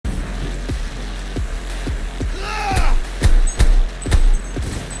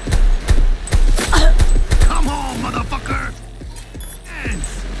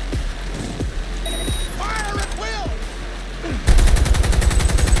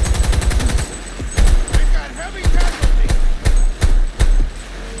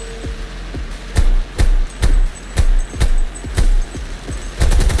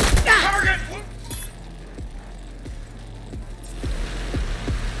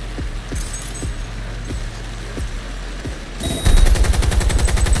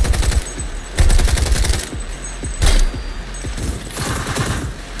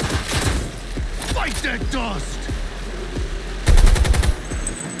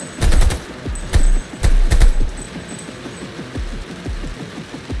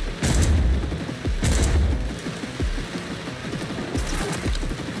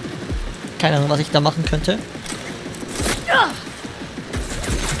Keine Ahnung, was ich da machen könnte.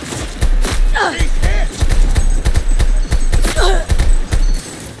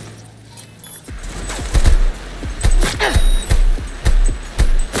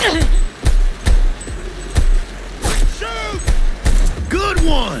 Good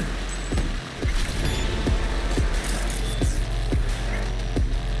one.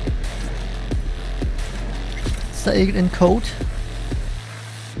 Ist da irgendein Code?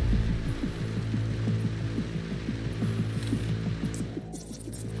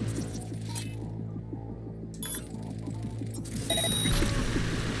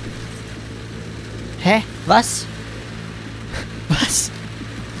 Hä? Was? Was?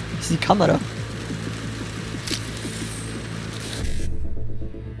 Das ist die Kamera.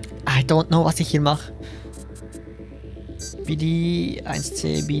 I don't know, was ich hier mache. BD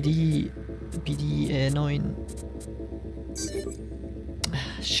 1C, BD 9.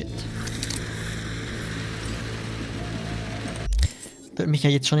 Shit. Würde mich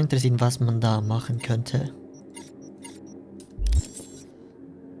ja jetzt schon interessieren, was man da machen könnte.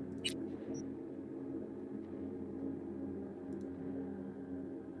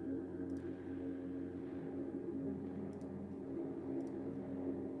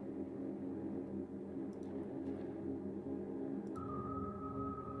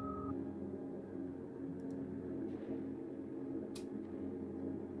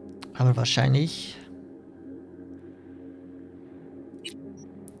 Aber wahrscheinlich...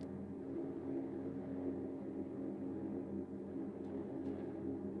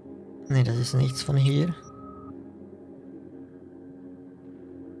 Nee, das ist nichts von hier.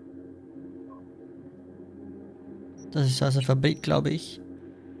 Das ist also Fabrik, glaube ich.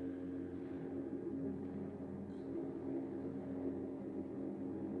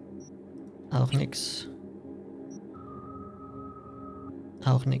 Auch nix.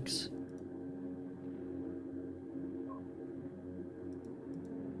 Auch nix.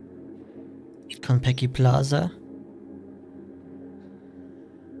 Konpeki Plaza.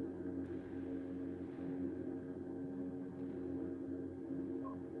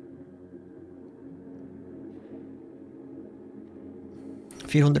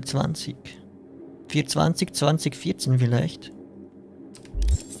 ...420. 420, 2014 vielleicht.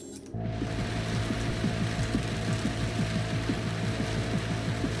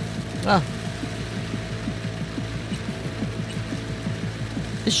 Ah.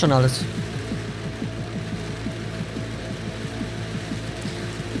 Ist schon alles.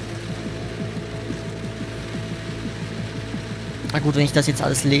 Na gut, wenn ich das jetzt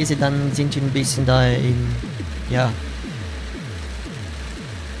alles lese, dann sind wir ein bisschen da im... Ja.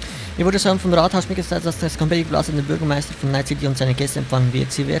 Mir wurde schon vom Rathaus mitgeteilt, dass das Competitive Plaza den Bürgermeister von Night City und seine Gäste empfangen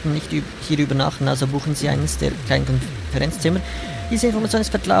wird. Sie werden nicht hier übernachten, also buchen Sie eines der kleinen Konferenzzimmer. Diese Information ist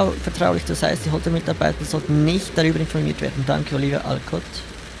vertraulich, das heißt, die Hotelmitarbeiter sollten nicht darüber informiert werden. Danke, Oliver Alcott.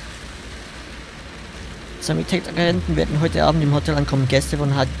 Sanitätsagenten werden heute Abend im Hotel ankommen. Gäste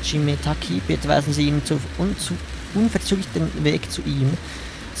von Hajime Taki, bitte weisen Sie ihnen unverzüglich den Weg zu ihm.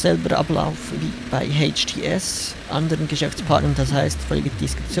 Selber Ablauf wie bei HTS, anderen Geschäftspartnern, das heißt völlige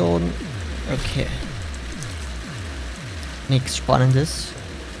Diskretion. Okay. Nichts Spannendes.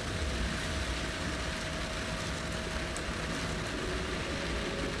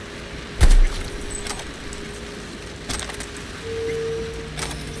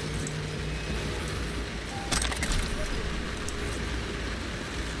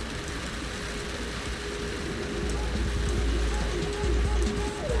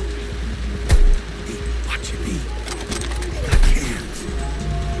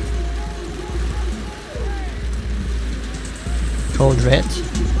 Code Red.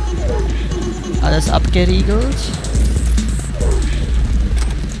 Alles abgeriegelt.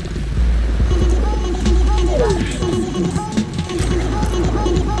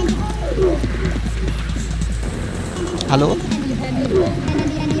 Hallo?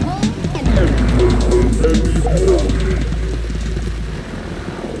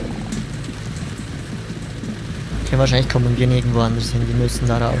 Okay, wahrscheinlich kommen wir nirgendwo anders hin. Die müssen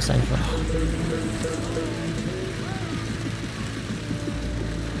da raus einfach.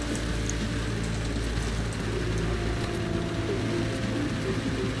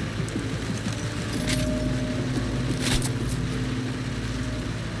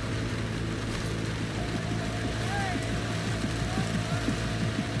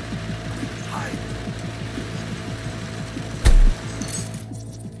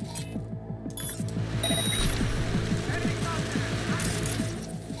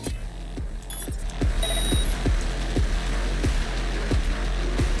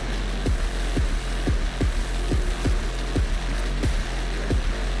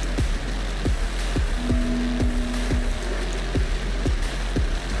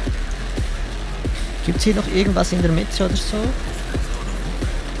 Gibt's hier noch irgendwas in der Mitte oder so?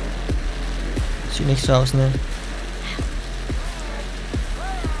 Sieht nicht so aus, ne?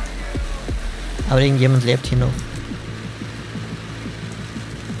 Aber irgendjemand lebt hier noch.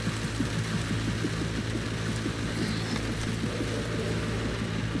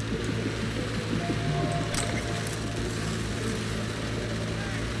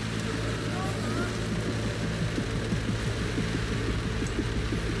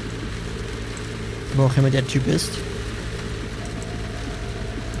 Wo auch immer der Typ ist.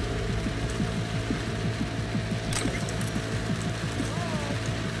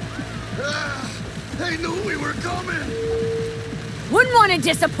 They knew we were coming. Wouldn't want to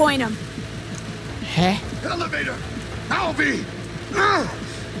disappoint him. Hä? Elevator. Alvy.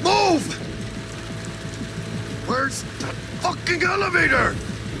 Move. Where's the fucking elevator?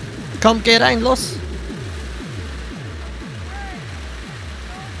 Komm, geh rein, los!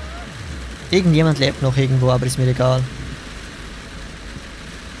 Irgendjemand lebt noch irgendwo, aber ist mir egal.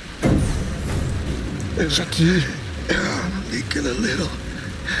 Jackie. I'm leaking a little.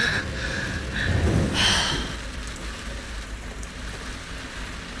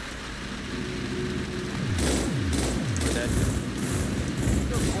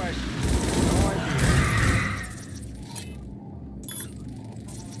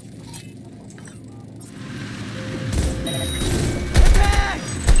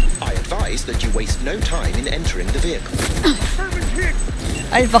 That you waste no time in entering the vehicle.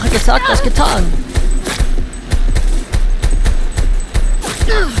 Einfacher gesagt als getan.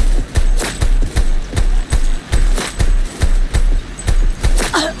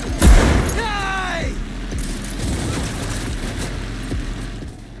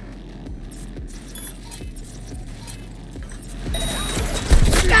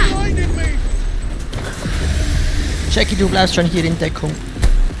 Jackie, du bleibst schon hier in Deckung.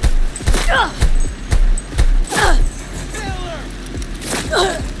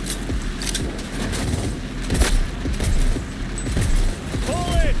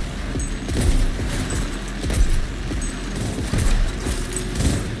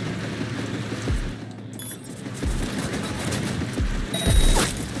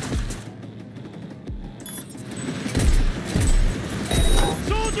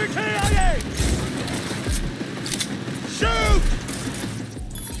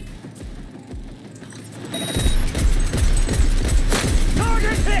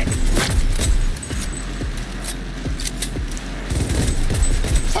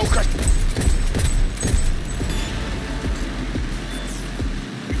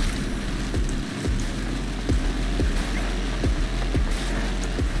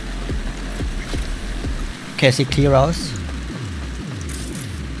 Okay, sieht clear aus.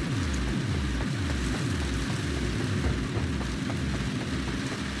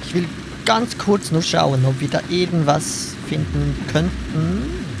 Ich will ganz kurz nur schauen, ob wir da irgendwas finden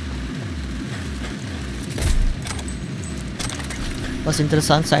könnten. Was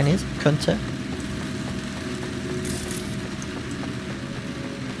interessant sein ist, könnte.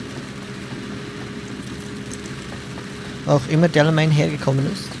 Auch immer Delamain hergekommen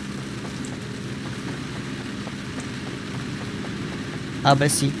ist. Aber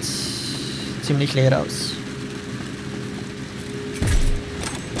es sieht ziemlich leer aus.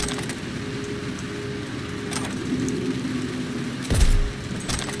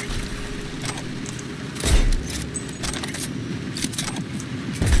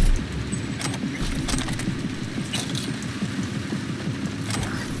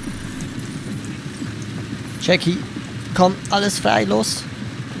 Jackie, komm, alles frei, los.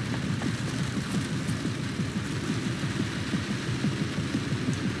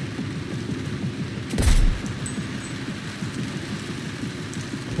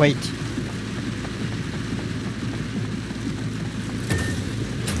 Wait.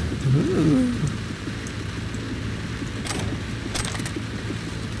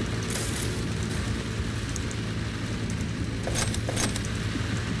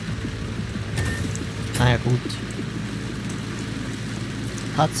 Na ja, gut.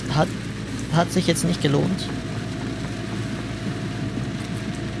 Hat sich jetzt nicht gelohnt.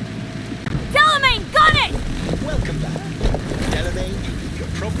 Delamain, gun it! Welcome back. Delamain, you leave your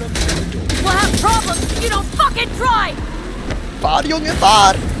problems at the door. We'll have problems if you don't fucking try! Fahr, Junge,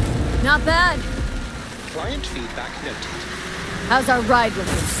 fahr! Not bad. Client feedback noted. How's our ride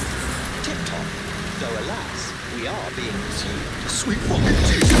looking? Tip-top. Though alas, we are being pursued. Sweet fucking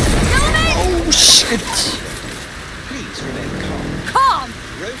Jesus. Delamain! Oh shit! Please remain calm. Calm!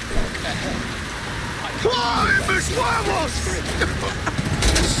 Roadblock ahead. Why, Miss Huevos?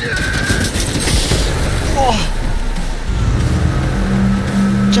 Oh!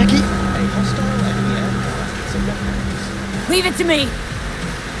 Jackie! A hostile enemy Leave it to me.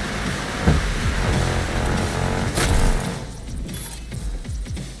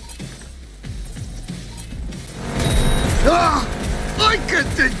 Ah! I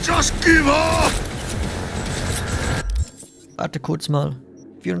can't just give up! Warte kurz mal.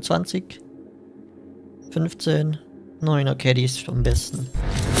 24. 15. 9. Okay, die ist am besten.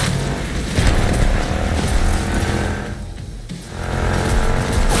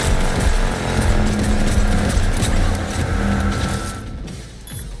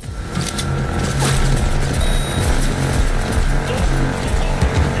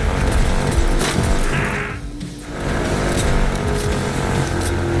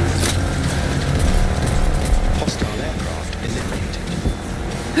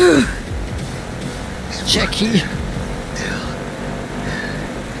 Jackie!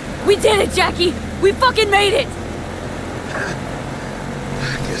 We did it, Jackie! We fucking made it!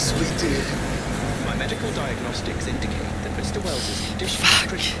 I guess we did. My medical diagnostics indicate that Mr. Wells's condition is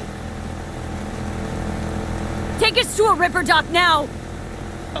critical. Take us to a Ripper dock now!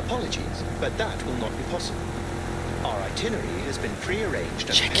 Apologies, but that will not be possible. Our itinerary has been pre-arranged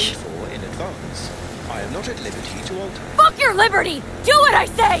and paid for in advance. I am not at liberty to alter. Fuck your liberty! Do what I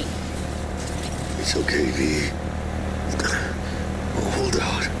say! It's okay, V. Oh, hold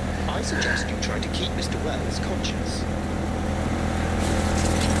out. I suggest you try to keep Mr. Wells conscious.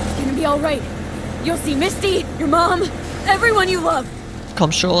 It's gonna be alright. You'll see Misty, your mom, everyone you love.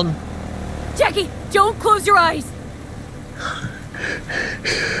 Komm schon. Jackie, don't close your eyes.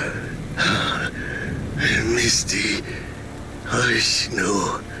 Misty. Oh, she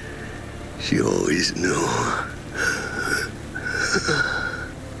knew. She always knew.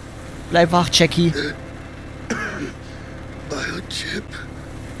 Bleib wach, Jackie. Biochip.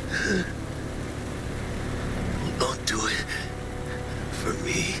 Don't do it. For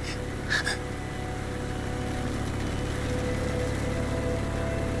me.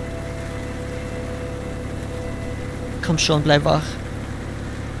 Komm schon, bleib wach.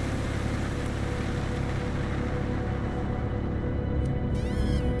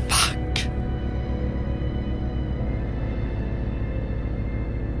 Fuck.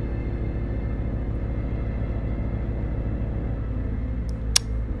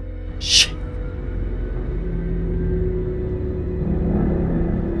 Shit.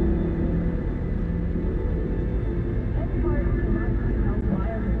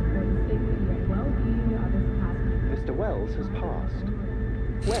 Mr. Wells has passed.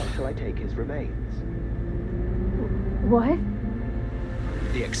 Where shall I take his remains? What?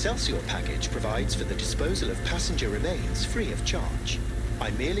 The Excelsior package provides for the disposal of passenger remains free of charge.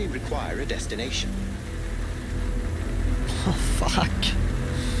 I merely require a destination. Oh, fuck.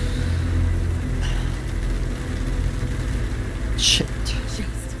 Shit.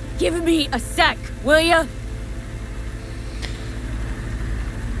 Just give me a sec, will ya?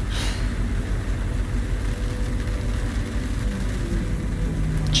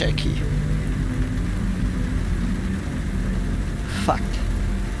 Jackie. Fuck.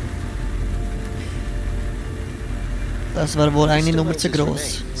 Das war wohl eine Mr. Nummer zu Wells's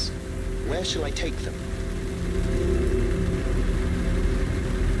groß. remains. Where shall I take them?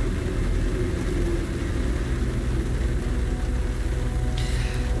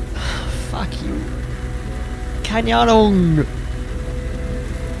 Fuck you. Keine Ahnung.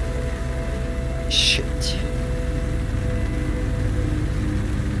 Shit.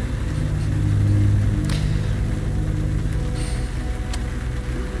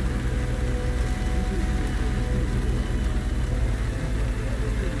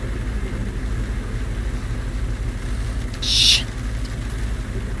 Shit.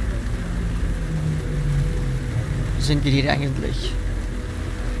 Wo sind wir hier eigentlich?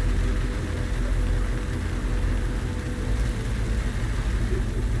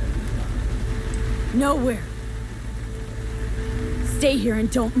 Nowhere. Stay here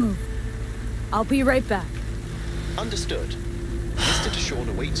and don't move. I'll be right back. Understood. Mr. Deshawn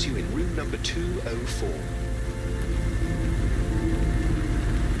awaits you in room number 204.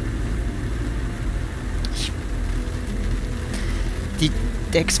 Die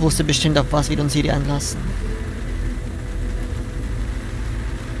Dex wusste bestimmt, auf was wir uns hier einlassen.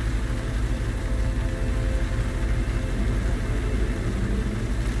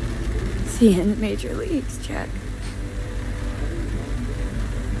 Seeing major leagues, Jack.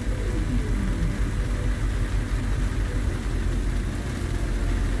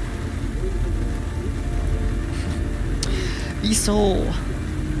 Wieso?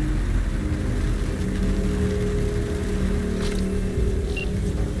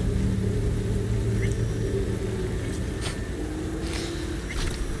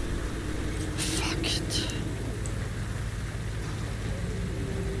 Fuck it.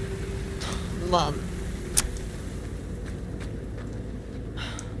 Mann.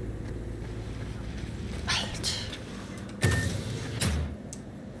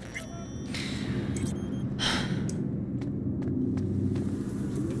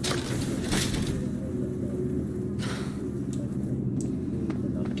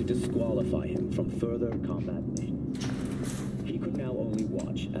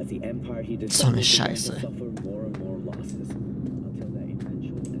 So eine Scheiße.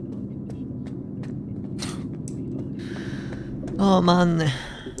 Oh Mann.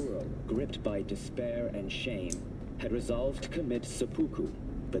 Gripped by despair and shame, had resolved to commit seppuku,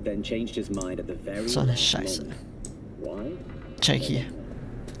 but then changed his mind at the very So eine Scheiße. Why? Jackie,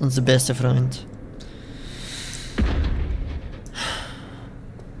 unser bester Freund.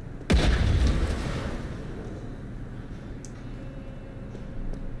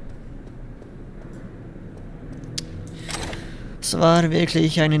 Es war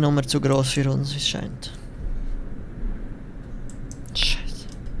wirklich eine Nummer zu groß für uns, wie es scheint. Scheiße.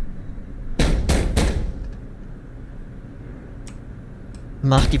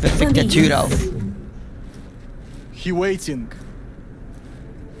 Mach die verfickte Tür auf. He waiting.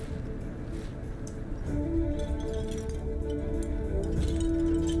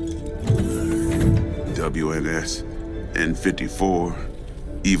 WNS, N54,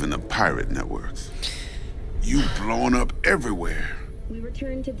 even the pirate networks. You blown up everywhere.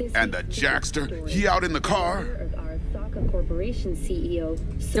 And the Jackster, he out in the car? Corporation CEO.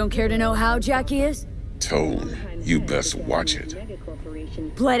 Don't care to know how Jackie is? Tone, you best watch it.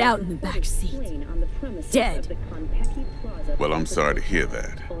 Bled out in the back seat. Dead. Well, I'm sorry to hear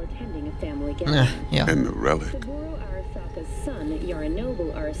that. Ja. And the relic?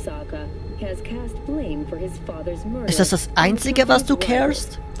 Ist das das Einzige, was du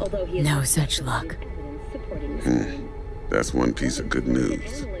carest? No such luck. That's one piece of good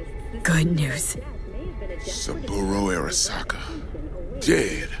news. Good news. Saburo Arasaka,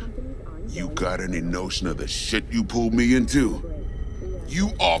 dead. You got any notion of the shit you pulled me into? You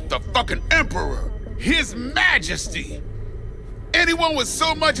off the fucking Emperor, His Majesty. Anyone with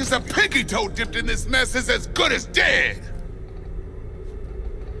so much as a pinky toe dipped in this mess is as good as dead.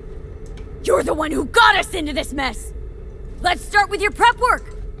 You're the one who got us into this mess! Let's start with your prep work!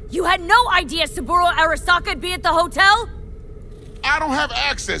 You had no idea Saburo Arasaka'd be at the hotel? I don't have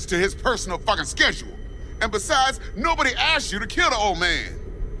access to his personal fucking schedule. And besides, nobody asked you to kill the old man.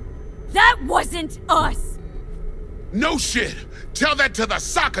 That wasn't us! No shit! Tell that to the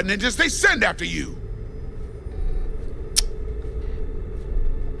soccer ninjas they send after you!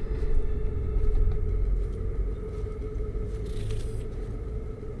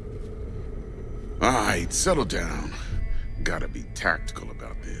 Alright, settle down. Gotta be tactical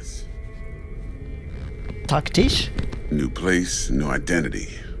about this. Taktisch? New place, new identity.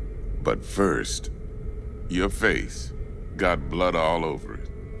 But first, your face. Got blood all over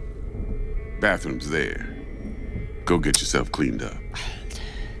it. Bathroom's there. Go get yourself cleaned up.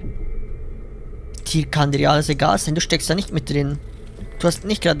 Hier kann dir alles egal sein, du steckst da nicht mit drin. Du hast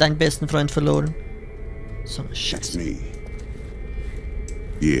nicht gerade deinen besten Freund verloren. So eine It's Scheiße. me.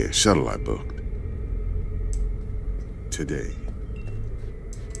 Yeah, shuttle I booked. Today.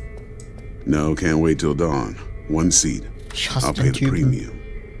 No, can't wait till dawn. One seat. Ich hasse I'll pay den the Typen. premium.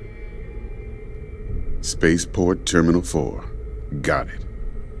 Spaceport Terminal 4. Got it.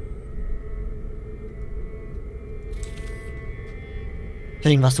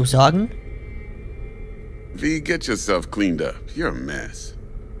 Irgendwas zu sagen? V, get yourself cleaned up. You're a mess.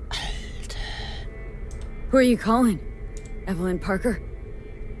 Who are you calling? Evelyn Parker?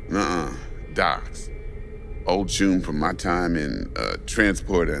 Nuh-uh. Docs. Old tune from my time in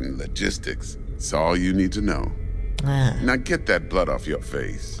transport and logistics. It's all you need to know. Ah, Now get that blood off your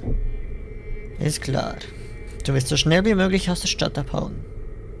face. ist klar. Du willst so schnell wie möglich aus der Stadt abhauen.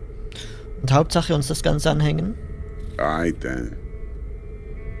 Und Hauptsache uns das Ganze anhängen. Alright then.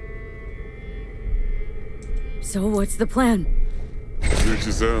 So what's the plan? Suit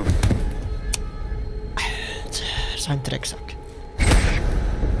yourself. Alter, so ein Drecksack.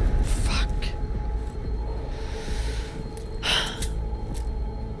 Fuck.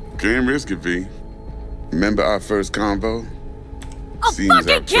 Can't risk it, V. Remember our first convo? I'll Seems fucking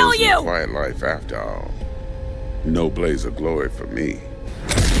I've kill chosen you! a quiet life after all. No blaze of glory for me.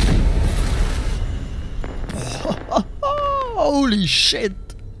 Holy shit.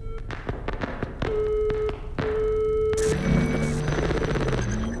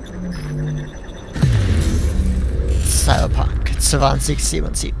 Cyberpunk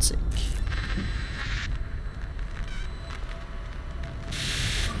 2077.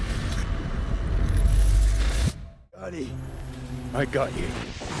 Buddy, I got you.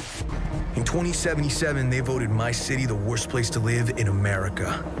 In 2077, they voted my city the worst place to live in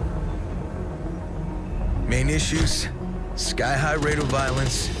America. Main issues, sky-high rate of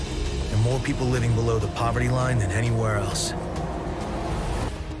violence, and more people living below the poverty line than anywhere else.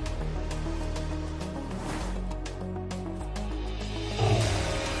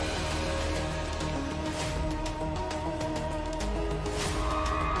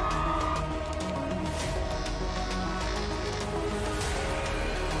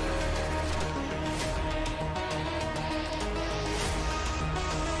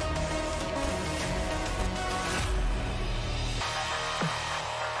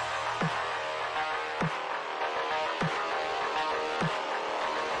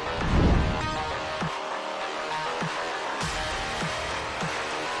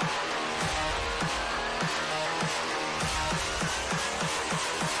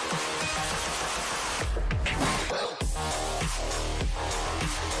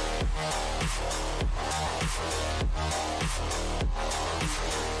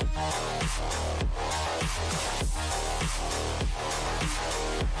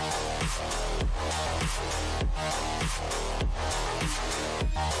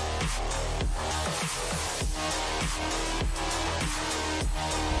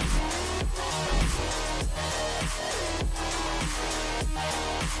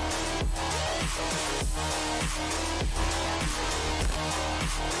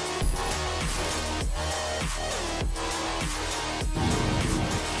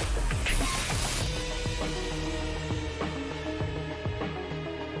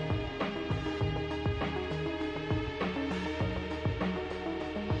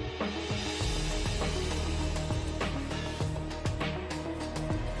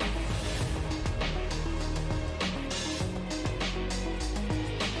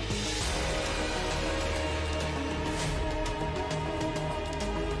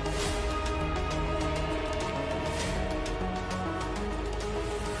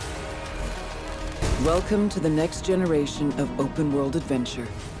 Welcome to the next generation of open-world adventure.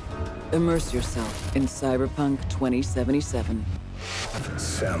 Immerse yourself in Cyberpunk 2077.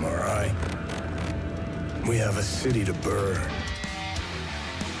 Samurai. We have a city to burn.